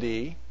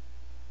 Melody,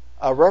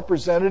 a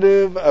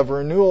representative of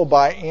Renewal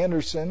by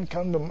Anderson,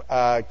 came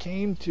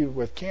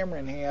with camera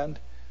in hand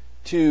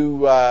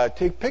to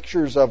take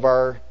pictures of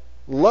our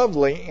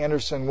lovely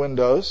Anderson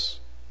windows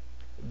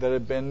that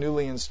had been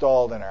newly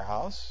installed in our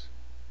house.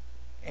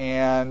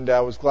 And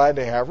I was glad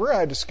to have her.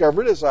 I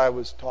discovered as I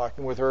was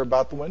talking with her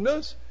about the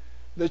windows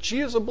that she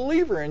is a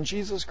believer in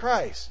Jesus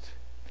Christ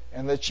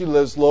and that she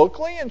lives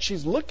locally and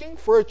she's looking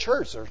for a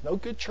church. There's no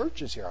good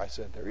churches here. I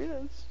said, there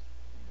is.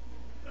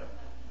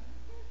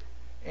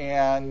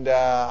 And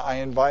I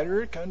invited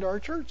her to come to our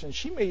church, and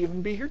she may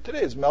even be here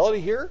today. Is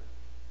Melody here?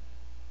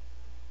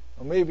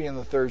 Well, maybe in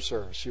the third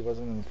service. She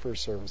wasn't in the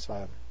first service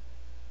either.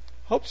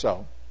 Hope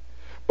so.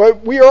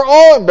 But we are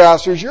all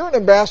ambassadors. You're an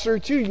ambassador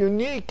too,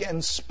 unique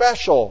and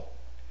special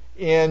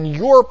in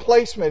your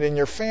placement, in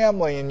your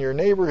family, in your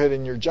neighborhood,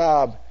 in your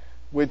job,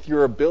 with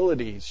your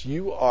abilities.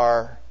 You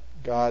are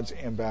God's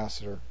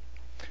ambassador.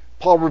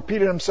 Paul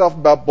repeated himself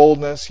about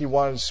boldness. He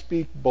wanted to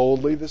speak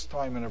boldly, this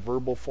time in a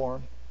verbal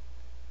form.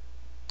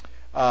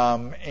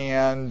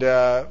 And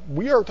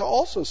we are to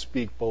also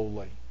speak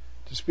boldly,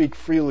 to speak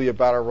freely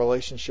about our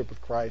relationship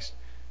with Christ,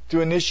 to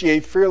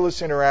initiate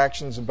fearless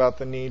interactions about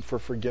the need for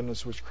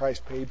forgiveness which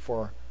Christ paid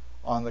for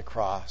on the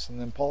cross.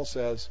 And then Paul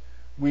says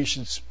we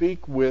should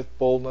speak with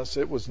boldness.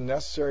 It was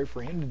necessary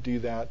for him to do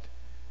that.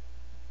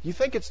 You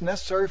think it's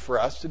necessary for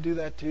us to do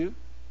that too?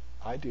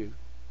 I do.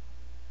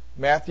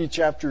 Matthew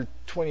chapter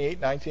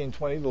 28, 19 and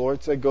 20, the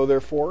Lord said, go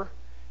therefore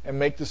and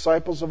make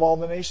disciples of all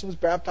the nations,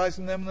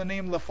 baptizing them in the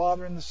name of the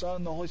Father and the Son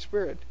and the Holy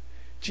Spirit,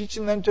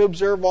 teaching them to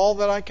observe all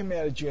that I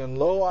commanded you, and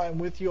lo, I am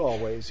with you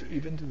always,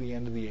 even to the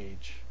end of the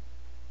age.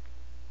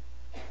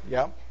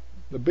 Yeah,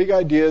 the big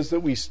idea is that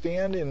we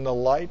stand in the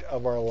light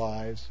of our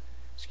lives,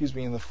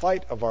 in the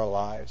fight of our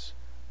lives.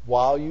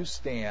 While you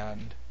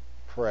stand,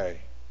 pray.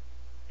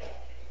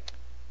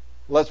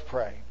 Let's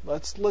pray.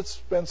 Let's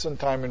spend some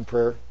time in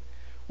prayer.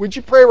 Would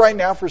you pray right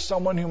now for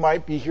someone who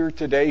might be here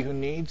today who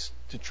needs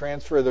to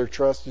transfer their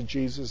trust to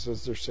Jesus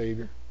as their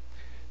Savior?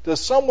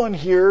 Does someone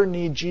here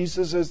need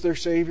Jesus as their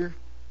Savior?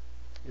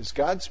 Is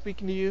God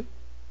speaking to you?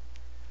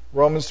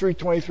 Romans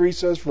 3:23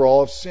 says, "For all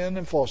have sinned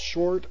and fall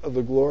short of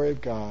the glory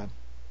of God."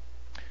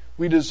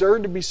 We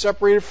deserve to be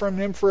separated from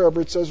Him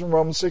forever. It says in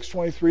Romans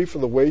 6:23, "For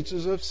the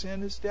wages of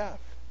sin is death,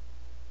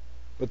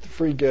 but the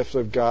free gift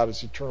of God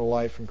is eternal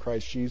life in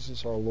Christ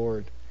Jesus our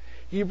Lord."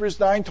 Hebrews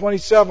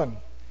 9:27,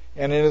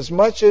 "And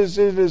inasmuch as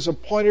it is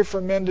appointed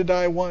for men to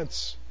die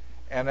once,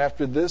 and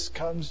after this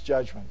comes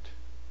judgment."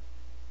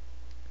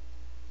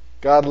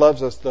 God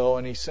loves us, though,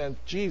 and He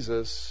sent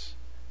Jesus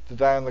to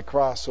die on the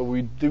cross, so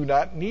we do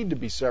not need to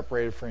be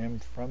separated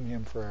from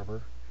Him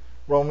forever.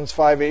 Romans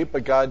 5:8,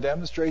 "But God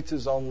demonstrates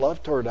His own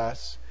love toward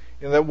us,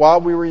 in that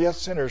while we were yet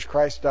sinners,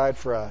 Christ died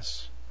for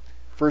us."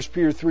 1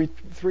 Peter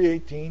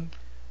 3:18,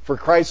 "For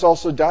Christ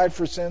also died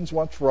for sins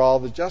once for all,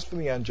 the just for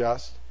the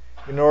unjust,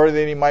 in order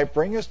that He might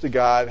bring us to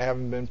God,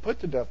 having been put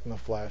to death in the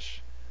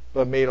flesh,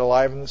 but made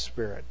alive in the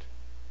Spirit."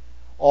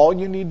 All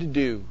you need to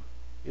do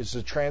is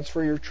to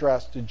transfer your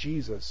trust to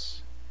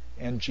Jesus,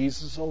 and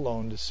Jesus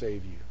alone to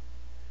save you.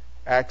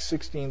 Acts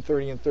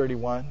 16:30 and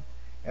 31.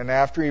 "And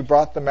after He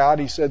brought them out,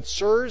 He said,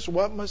 'Sirs,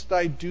 what must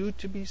I do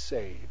to be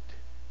saved?'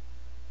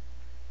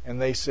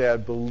 And they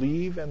said,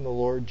 'Believe in the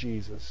Lord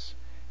Jesus,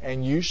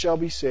 and you shall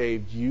be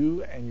saved,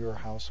 you and your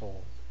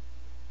household.'"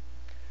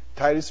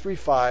 Titus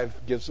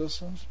 3:5 gives us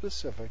some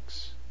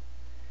specifics.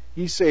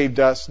 He saved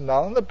us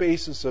not on the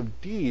basis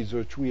of deeds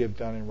which we have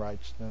done in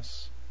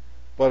righteousness,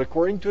 but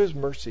according to His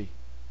mercy,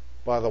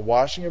 by the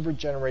washing of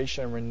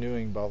regeneration and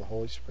renewing by the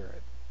Holy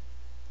Spirit.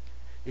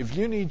 If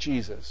you need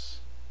Jesus,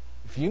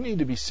 if you need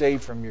to be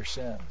saved from your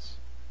sins,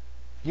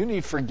 if you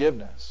need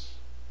forgiveness,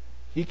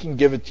 He can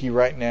give it to you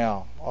right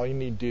now. All you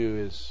need to do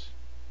is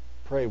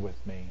pray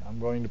with me. I'm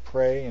going to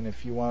pray, and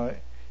if you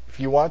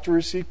want to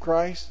receive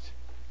Christ,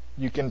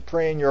 you can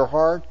pray in your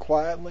heart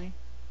quietly.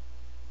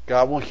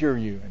 God will hear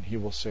you, and He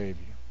will save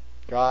you.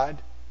 God,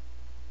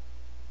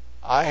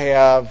 I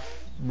have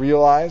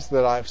realized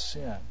that I've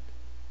sinned,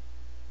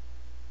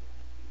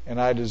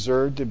 and I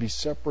deserve to be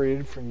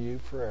separated from You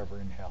forever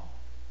in hell.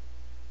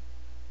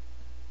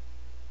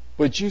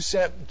 But You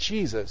sent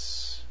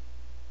Jesus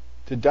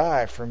to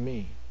die for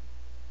me,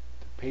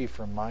 to pay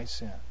for my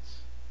sins.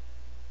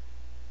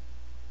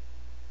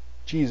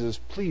 Jesus,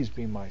 please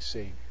be my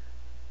Savior.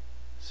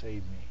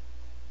 Save me.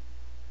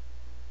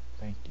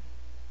 Thank You.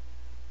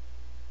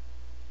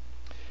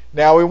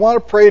 Now we want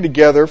to pray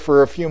together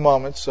for a few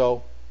moments,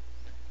 so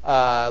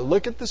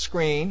look at the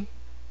screen.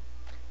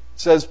 It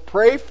says,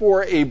 "Pray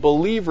for a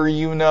believer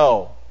you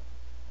know."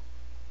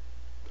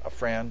 A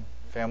friend,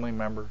 family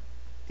member,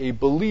 a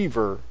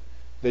believer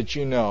that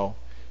you know.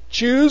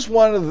 Choose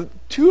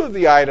two of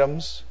the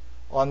items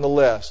on the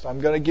list.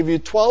 I'm going to give you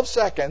 12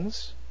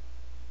 seconds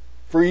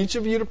for each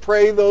of you to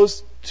pray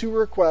those two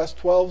requests,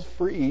 12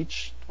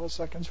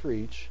 seconds for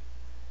each.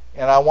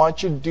 And I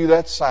want you to do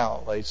that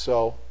silently.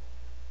 So,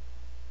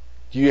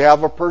 do you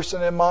have a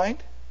person in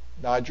mind?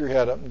 Nod your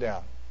head up and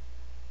down.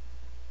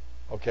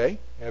 Okay?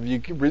 Have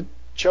you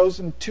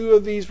chosen two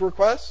of these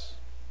requests?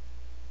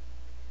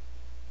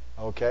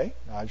 Okay.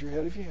 Nod your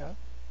head if you have.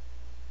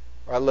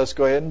 All right, let's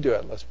go ahead and do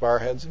it. Let's bow our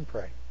heads and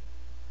pray.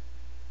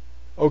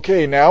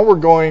 Okay, now we're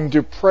going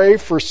to pray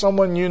for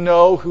someone you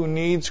know who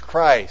needs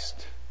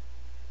Christ.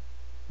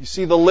 You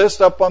see the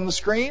list up on the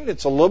screen?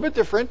 It's a little bit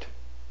different.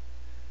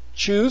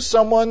 Choose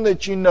someone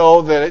that you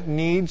know that it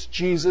needs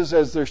Jesus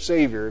as their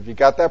Savior. If you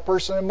got that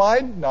person in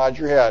mind, nod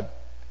your head.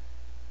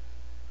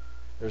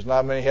 There's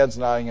not many heads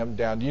nodding up and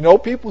down. Do you know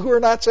people who are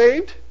not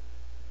saved?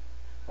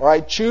 All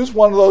right, choose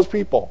one of those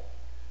people.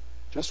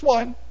 Just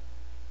one.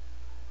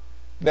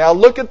 Now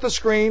look at the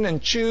screen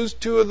and choose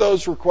two of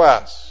those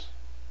requests.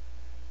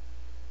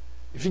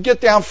 If you get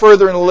down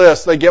further in the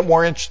list, they get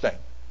more interesting.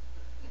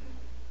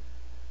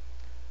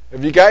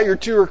 Have you got your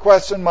two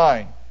requests in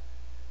mind?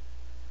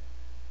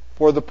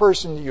 For the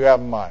person you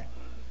have in mind.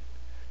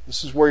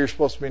 This is where you're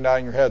supposed to be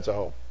nodding your heads, I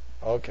hope.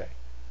 Okay.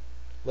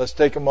 Let's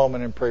take a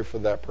moment and pray for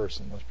that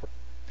person. Let's pray.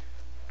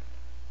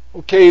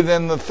 Okay,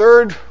 then the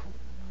third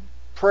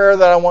prayer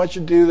that I want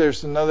you to do,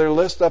 there's another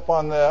list up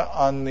on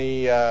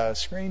the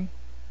screen.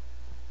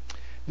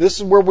 This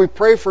is where we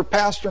pray for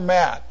Pastor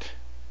Matt.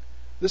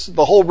 This is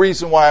the whole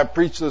reason why I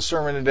preached this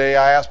sermon today.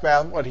 I asked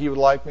Matt what he would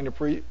like me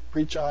to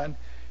preach on.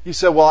 He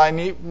said, well,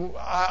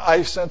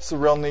 I sense the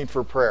real need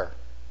for prayer.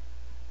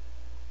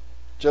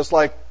 Just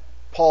like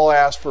Paul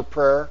asked for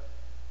prayer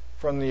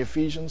from the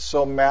Ephesians,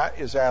 so Matt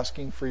is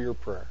asking for your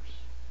prayers.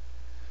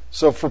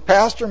 So for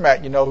Pastor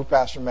Matt, you know who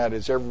Pastor Matt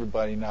is.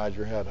 Everybody nod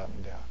your head up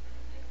and down.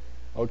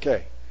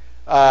 Okay.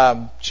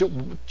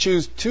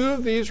 Choose two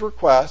of these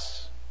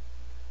requests.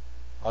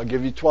 I'll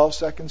give you 12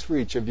 seconds for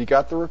each. Have you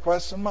got the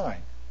requests in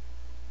mind?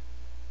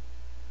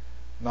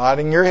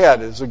 Nodding your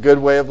head is a good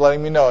way of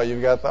letting me know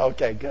you've got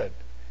okay, good.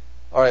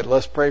 All right,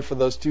 let's pray for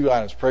those two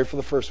items. Pray for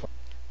the first one.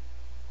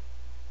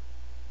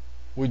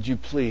 Would you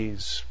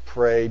please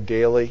pray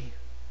daily,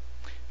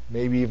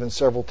 maybe even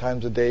several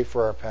times a day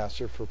for our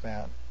pastor, for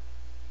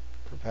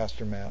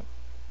Pastor Matt.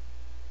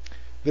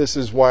 This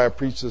is why I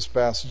preach this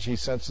passage. He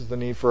senses the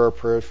need for our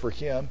prayers for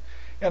him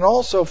and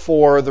also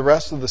for the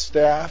rest of the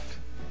staff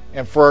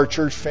and for our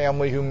church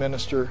family who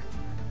minister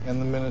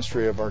and the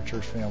ministry of our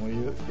church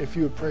family. If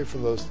you would pray for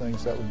those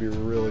things, that would be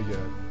really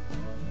good.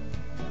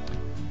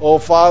 Oh,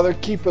 Father,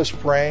 keep us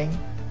praying.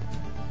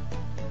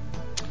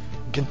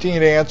 Continue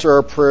to answer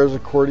our prayers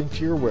according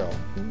to your will.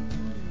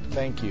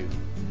 Thank you.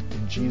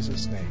 In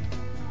Jesus' name,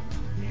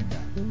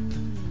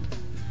 amen.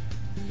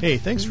 Hey,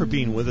 thanks for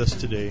being with us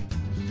today.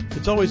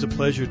 It's always a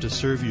pleasure to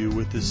serve you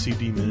with this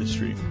CD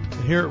ministry.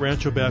 And here at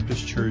Rancho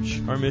Baptist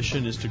Church, our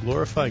mission is to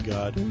glorify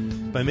God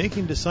by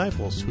making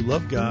disciples who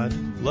love God,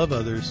 love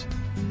others,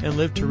 and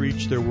live to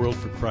reach their world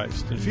for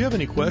Christ. And if you have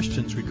any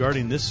questions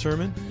regarding this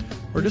sermon,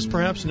 or just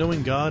perhaps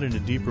knowing God in a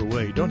deeper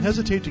way, don't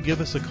hesitate to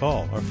give us a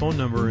call. Our phone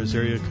number is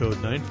area code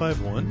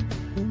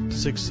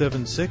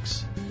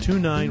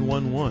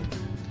 951-676-2911.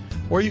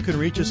 Or you can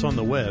reach us on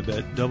the web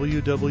at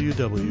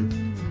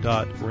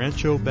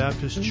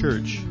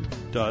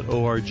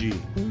www.ranchobaptistchurch.org.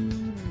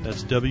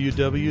 That's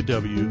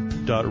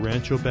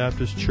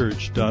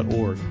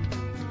www.ranchobaptistchurch.org.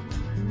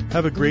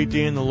 Have a great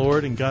day in the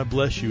Lord, and God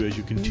bless you as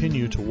you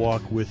continue to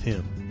walk with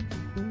Him.